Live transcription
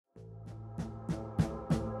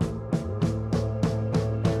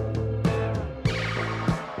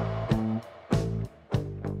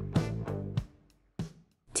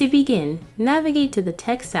To begin, navigate to the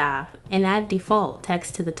Text tab and add default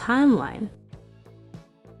text to the timeline.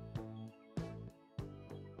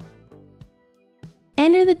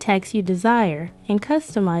 Enter the text you desire and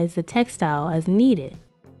customize the text style as needed.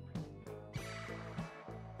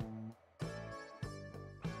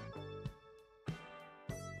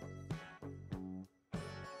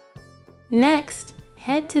 Next,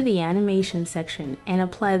 head to the animation section and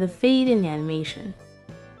apply the fade in animation.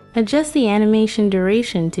 Adjust the animation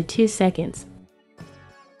duration to 2 seconds.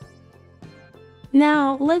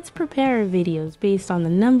 Now, let's prepare our videos based on the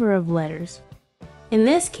number of letters. In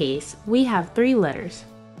this case, we have 3 letters.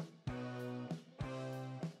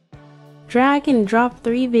 Drag and drop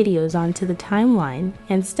 3 videos onto the timeline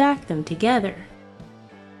and stack them together.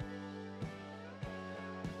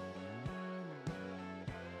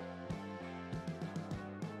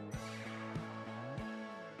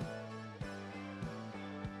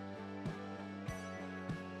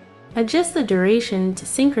 Adjust the duration to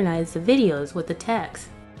synchronize the videos with the text.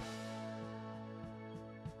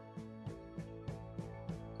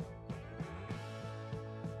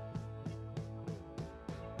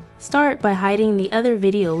 Start by hiding the other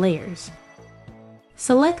video layers.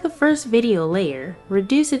 Select the first video layer,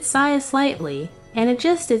 reduce its size slightly, and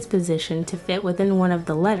adjust its position to fit within one of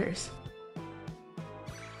the letters.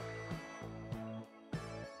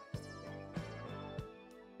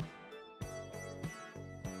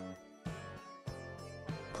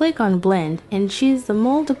 Click on Blend and choose the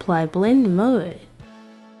Multiply Blend mode.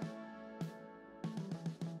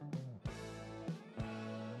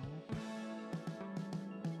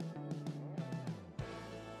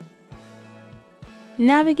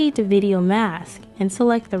 Navigate to Video Mask and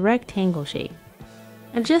select the rectangle shape.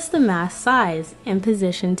 Adjust the mask size and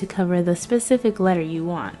position to cover the specific letter you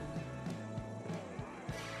want.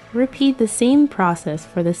 Repeat the same process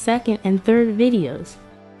for the second and third videos.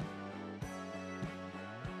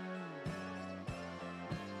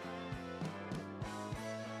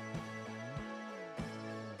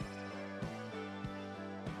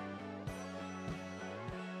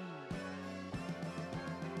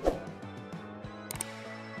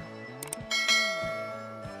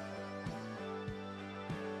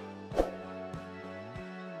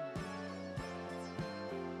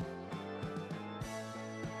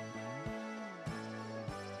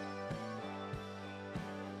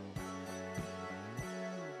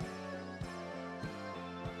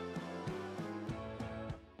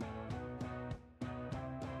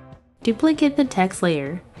 Duplicate the text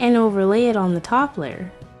layer and overlay it on the top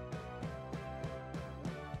layer.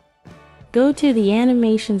 Go to the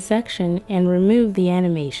animation section and remove the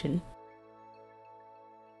animation.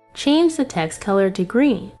 Change the text color to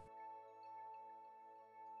green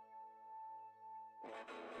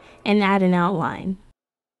and add an outline.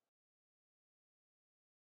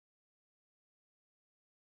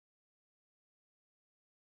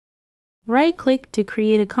 Right-click to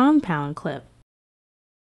create a compound clip.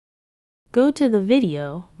 Go to the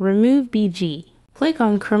video, remove BG. Click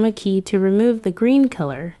on Chroma key to remove the green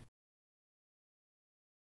color.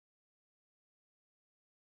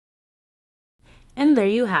 And there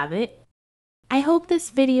you have it. I hope this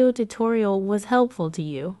video tutorial was helpful to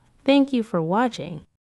you. Thank you for watching.